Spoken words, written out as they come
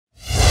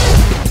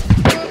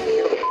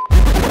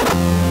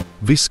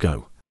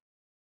VISKOU.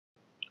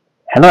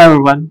 Hello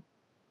everyone,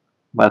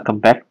 welcome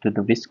back to the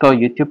VISKOU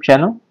YouTube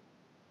channel.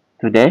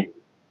 Today,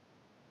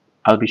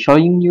 I'll be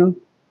showing you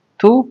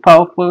two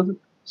powerful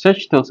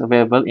search tools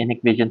available in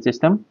Hikvision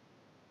system,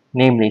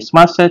 namely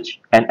Smart Search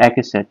and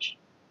AcuSearch.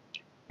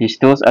 These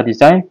tools are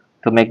designed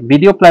to make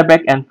video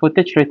playback and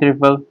footage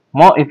retrieval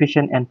more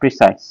efficient and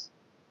precise.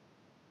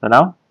 So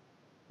now,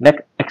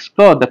 let's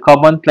explore the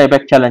common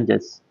playback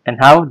challenges and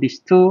how these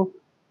two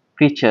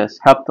features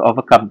help to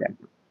overcome them.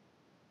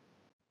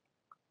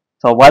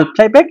 So while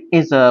playback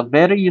is a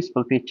very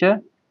useful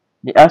feature,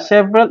 there are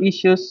several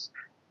issues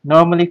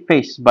normally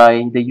faced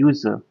by the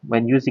user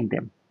when using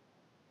them.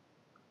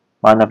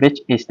 One of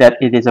which is that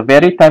it is a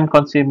very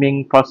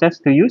time-consuming process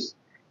to use,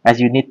 as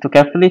you need to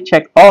carefully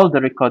check all the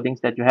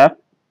recordings that you have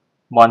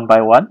one by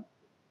one.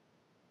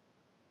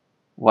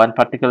 One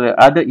particular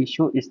other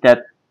issue is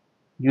that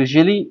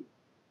usually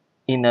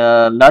in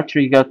a large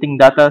resulting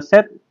data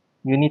set,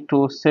 you need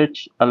to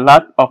search a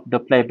lot of the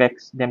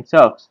playbacks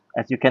themselves,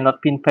 as you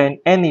cannot pinpoint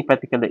any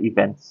particular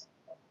events.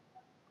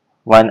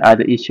 One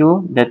other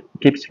issue that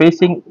keeps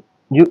facing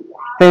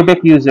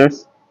playback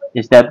users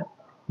is that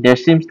there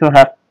seems to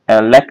have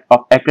a lack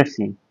of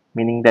accuracy,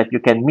 meaning that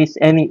you can miss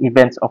any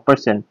events or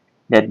person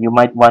that you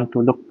might want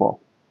to look for.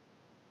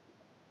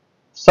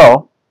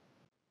 So,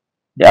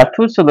 there are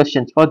two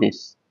solutions for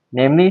this,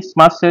 namely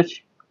Smart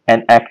Search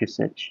and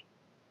AcuSearch.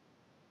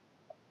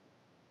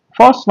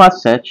 For Smart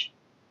Search,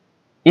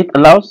 it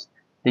allows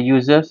the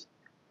users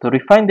to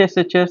refine their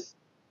searches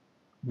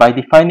by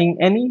defining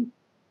any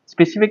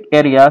specific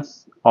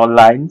areas or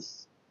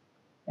lines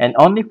and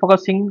only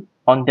focusing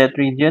on that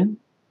region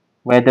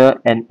whether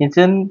an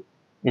incident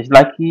is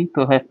likely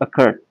to have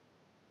occurred.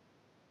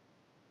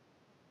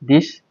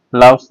 This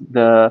allows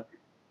the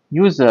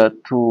user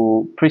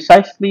to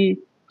precisely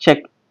check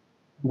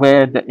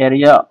where the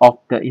area of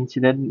the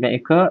incident may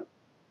occur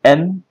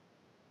and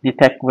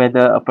detect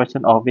whether a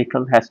person or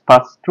vehicle has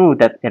passed through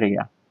that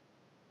area.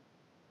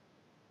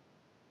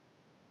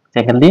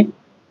 Secondly,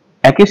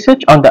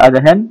 AcuSearch, on the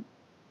other hand,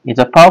 is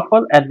a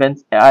powerful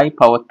advanced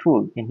AI-powered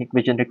tool in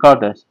Hikvision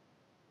recorders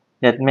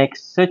that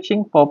makes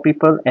searching for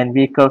people and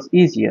vehicles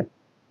easier,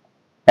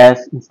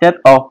 as instead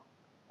of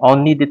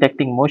only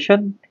detecting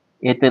motion,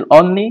 it will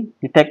only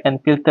detect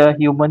and filter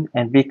human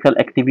and vehicle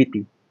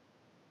activity.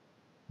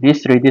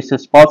 This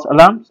reduces false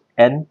alarms,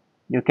 and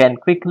you can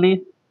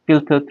quickly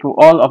filter through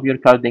all of your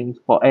recordings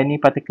for any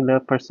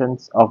particular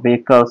persons or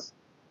vehicles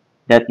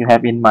that you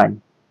have in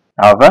mind.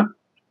 However,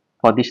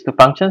 for these two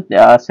functions,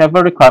 there are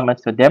several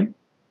requirements to them.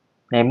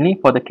 Namely,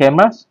 for the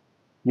cameras,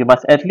 you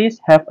must at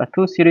least have a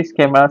 2 series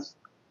cameras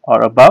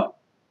or above.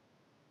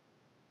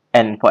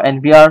 And for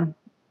NVR,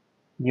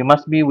 you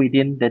must be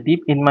within the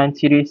Deep in Mind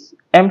series,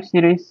 M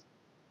series,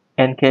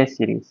 and K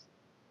series.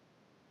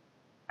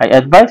 I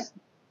advise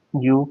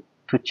you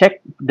to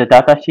check the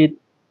datasheet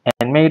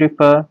and may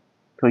refer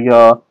to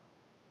your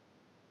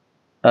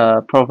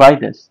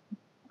providers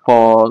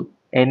for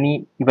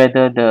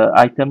whether the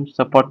item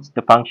supports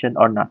the function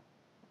or not.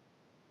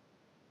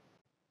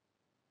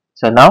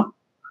 So now,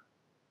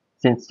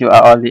 since you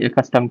are already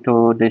accustomed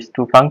to these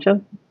two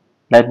functions,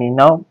 let me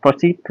now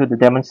proceed to the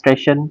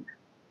demonstration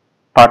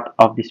part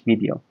of this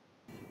video.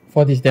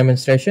 For this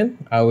demonstration,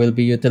 I will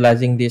be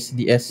utilizing this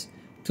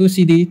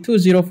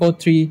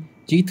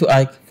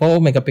DS2CD2043G2I 4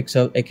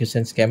 megapixel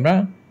AcuSense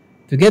camera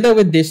together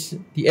with this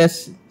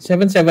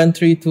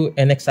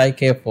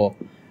DS7732NXI-K4,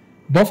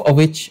 both of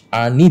which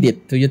are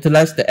needed to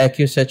utilize the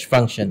AcuSearch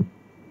function.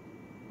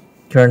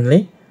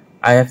 Currently,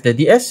 I have the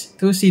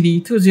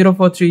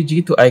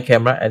DS2CD2043G2I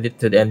camera added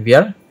to the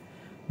NVR.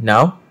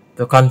 Now,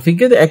 to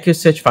configure the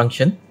AcuSearch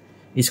function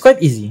is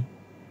quite easy.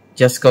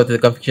 Just go to the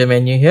configure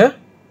menu here,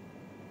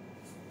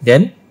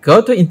 then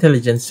go to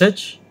Intelligent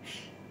Search,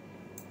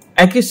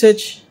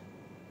 AcuSearch,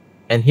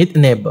 and hit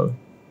Enable.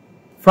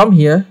 From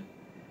here,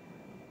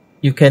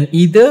 you can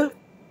either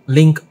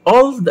link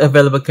all the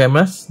available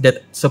cameras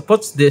that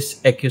supports this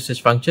AcuSearch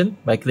function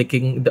by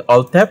clicking the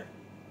Alt tab,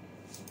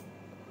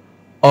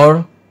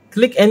 or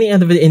click any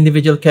of the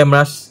individual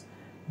cameras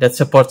that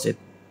supports it.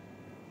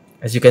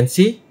 As you can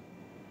see,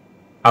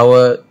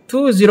 our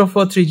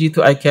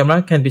 2043G2I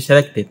camera can be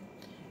selected,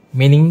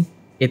 meaning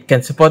it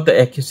can support the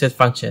AcuSearch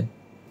function.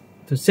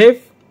 To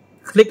save,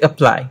 click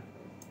Apply.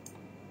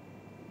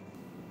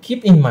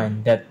 Keep in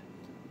mind that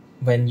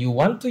when you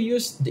want to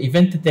use the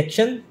event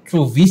detection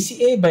through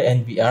VCA by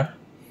NVR,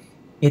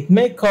 it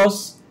may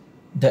cause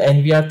the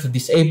NVR to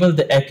disable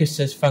the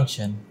AcuSearch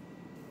function.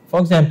 For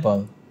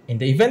example, in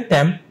the event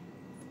temp,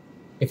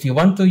 if you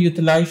want to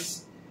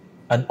utilize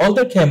an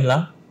older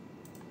camera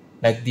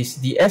like this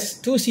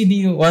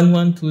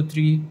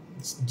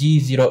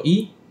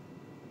DS2CD1123G0E,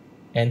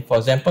 and for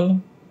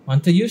example,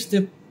 want to use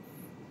the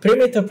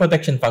perimeter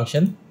protection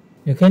function,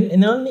 you can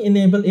only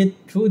enable it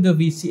through the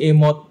VCA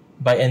mode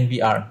by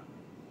NVR.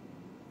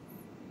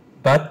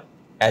 But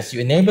as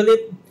you enable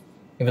it,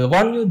 it will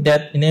warn you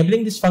that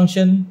enabling this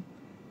function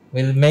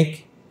will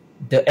make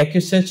the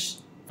AcuSearch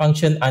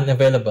function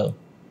unavailable.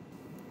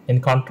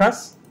 In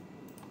contrast,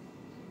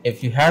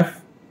 if you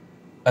have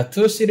a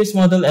 2 series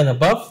model and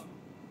above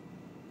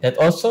that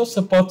also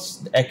supports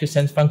the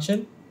AcuSense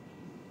function,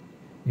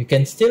 you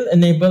can still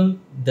enable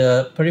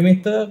the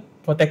perimeter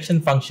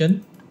protection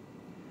function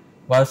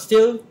while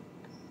still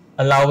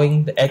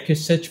allowing the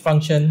AcuSearch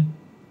function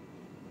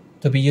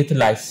to be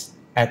utilized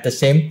at the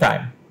same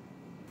time.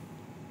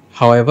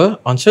 However,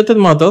 on certain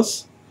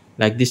models,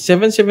 like the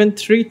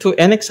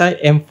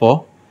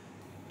 7732NXI-M4,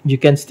 you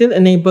can still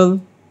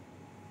enable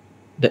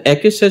the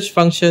AcuSearch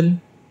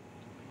function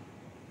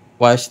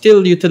while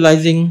still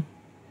utilizing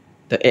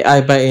the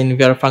AI by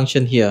NVR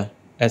function here,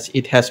 as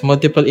it has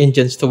multiple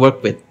engines to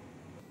work with.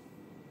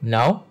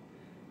 Now,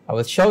 I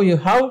will show you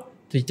how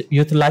to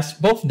utilize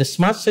both the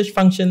Smart Search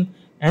function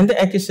and the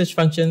AcuSearch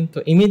function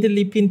to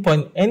immediately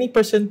pinpoint any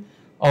person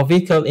or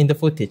vehicle in the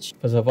footage.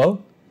 First of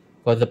all,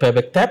 go to the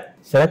playback tab,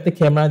 select the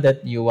camera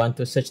that you want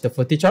to search the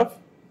footage of,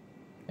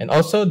 and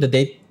also the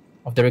date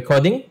of the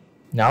recording.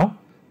 Now,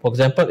 for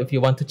example, if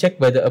you want to check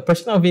whether a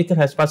person or vehicle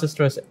has passed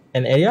through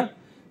an area,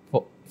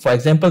 for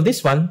example,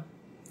 this one,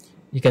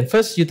 you can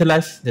first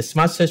utilize the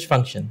Smart Search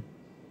function.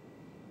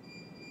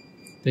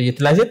 To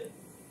utilize it,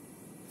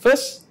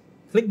 first,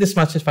 click the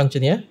Smart Search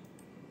function here,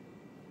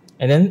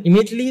 and then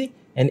immediately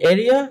an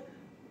area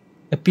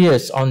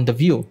appears on the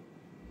view.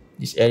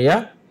 This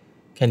area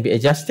can be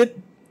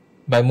adjusted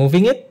by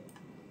moving it,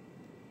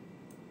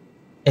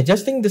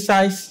 adjusting the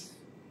size,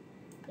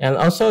 and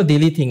also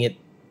deleting it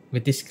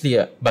with this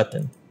clear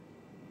button.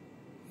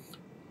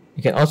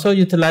 You can also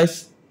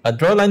utilize a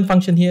draw line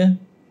function here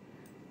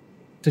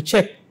to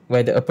check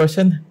whether a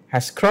person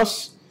has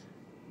crossed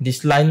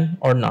this line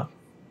or not.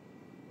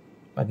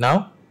 But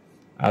now,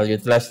 I'll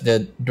utilize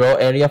the draw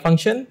area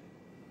function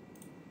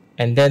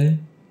and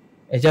then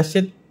adjust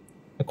it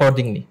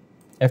accordingly.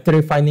 After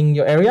refining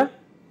your area,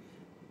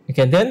 you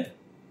can then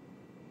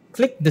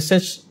click the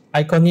search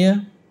icon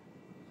here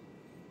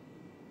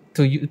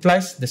to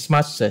utilize the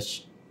Smart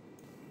Search.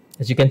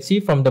 As you can see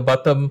from the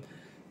bottom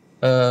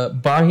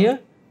bar here,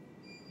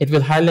 it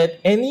will highlight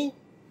any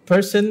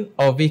person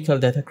or vehicle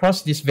that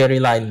crossed this very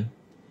line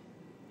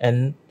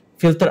and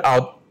filter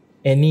out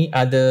any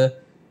other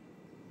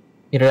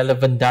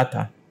irrelevant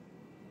data.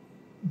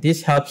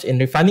 This helps in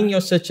refining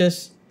your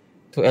searches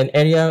to an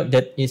area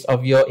that is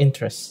of your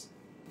interest.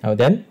 Now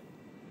then,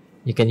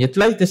 you can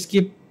utilize the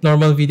skip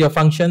normal video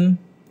function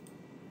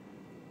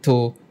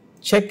to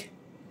check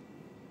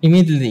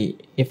immediately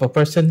if a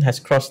person has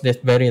crossed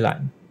that very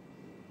line.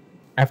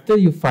 After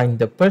you find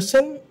the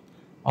person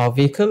or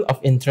vehicle of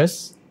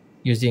interest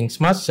using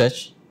Smart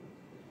Search,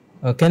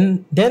 you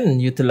can then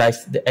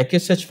utilize the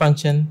AcuSearch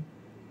function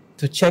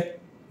to check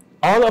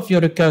all of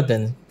your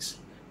recordings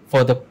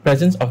for the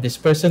presence of this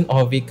person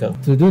or vehicle.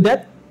 To do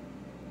that,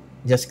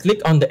 just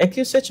click on the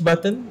AcuSearch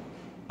button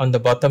on the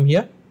bottom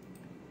here.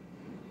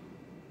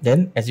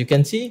 Then, as you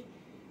can see,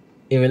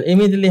 it will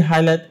immediately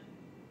highlight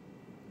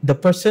the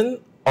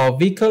person or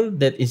vehicle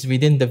that is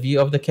within the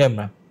view of the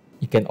camera.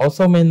 You can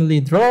also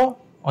manually draw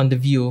on the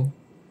view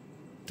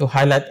to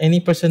highlight any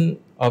person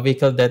or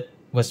vehicle that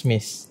was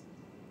missed.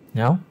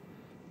 Now,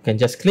 you can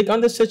just click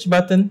on the search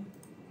button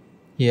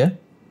here,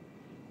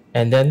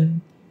 and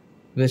then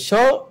we'll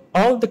show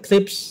all the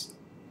clips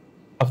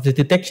of the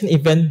detection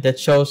event that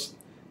shows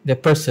the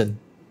person.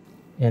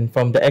 And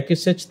from the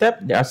AcuSearch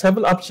tab, there are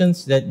several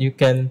options that you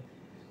can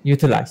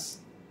utilize.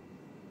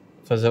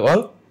 First of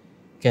all,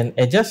 you can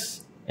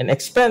adjust and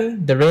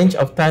expand the range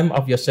of time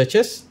of your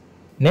searches.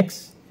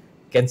 Next,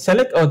 you can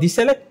select or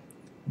deselect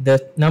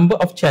the number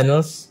of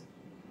channels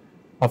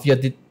of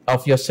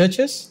your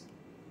searches.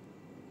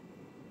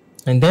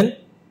 And then,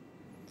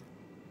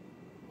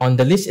 on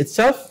the list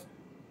itself,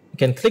 you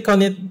can click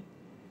on it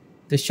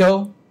to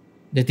show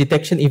the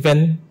detection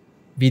event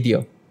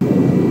video.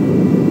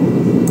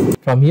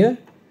 From here,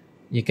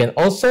 you can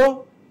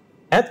also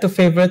add to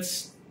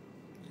favorites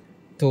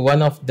to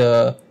one of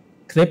the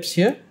clips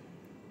here,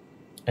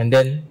 and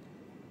then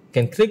you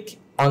can click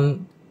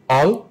on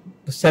all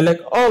to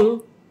select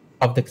all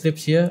of the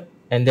clips here,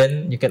 and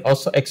then you can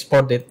also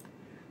export it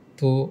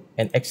to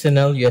an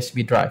external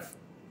USB drive.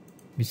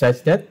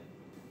 Besides that,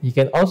 you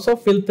can also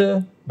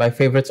filter by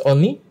favorites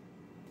only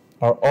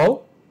or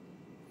all,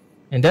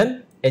 and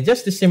then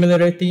adjust the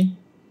similarity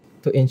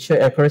to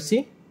ensure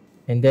accuracy,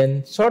 and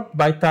then sort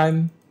by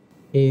time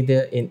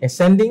either in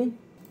ascending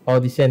or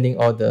descending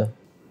order.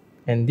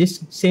 And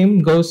this same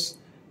goes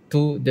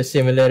to the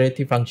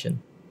similarity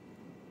function.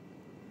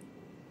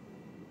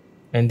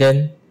 And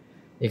then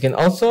you can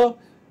also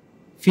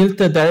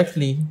filter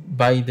directly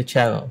by the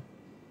channel.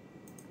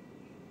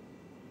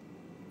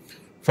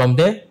 From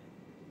there,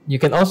 you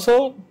can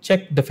also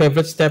check the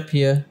favorites tab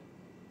here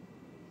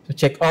to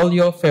check all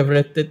your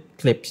favorited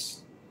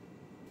clips.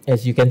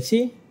 As you can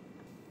see,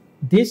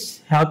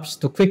 this helps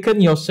to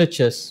quicken your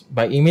searches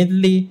by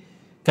immediately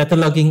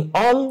cataloging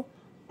all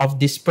of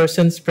this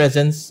person's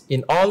presence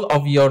in all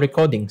of your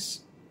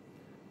recordings,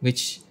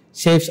 which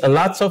saves a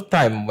lot of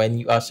time when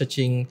you are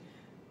searching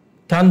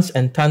tons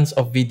and tons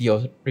of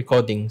video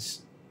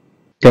recordings.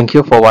 Thank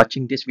you for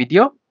watching this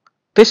video.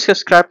 Please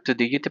subscribe to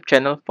the YouTube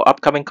channel for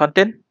upcoming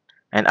content,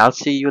 and I'll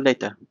see you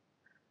later.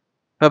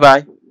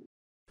 Bye-bye.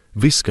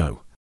 VISKOU.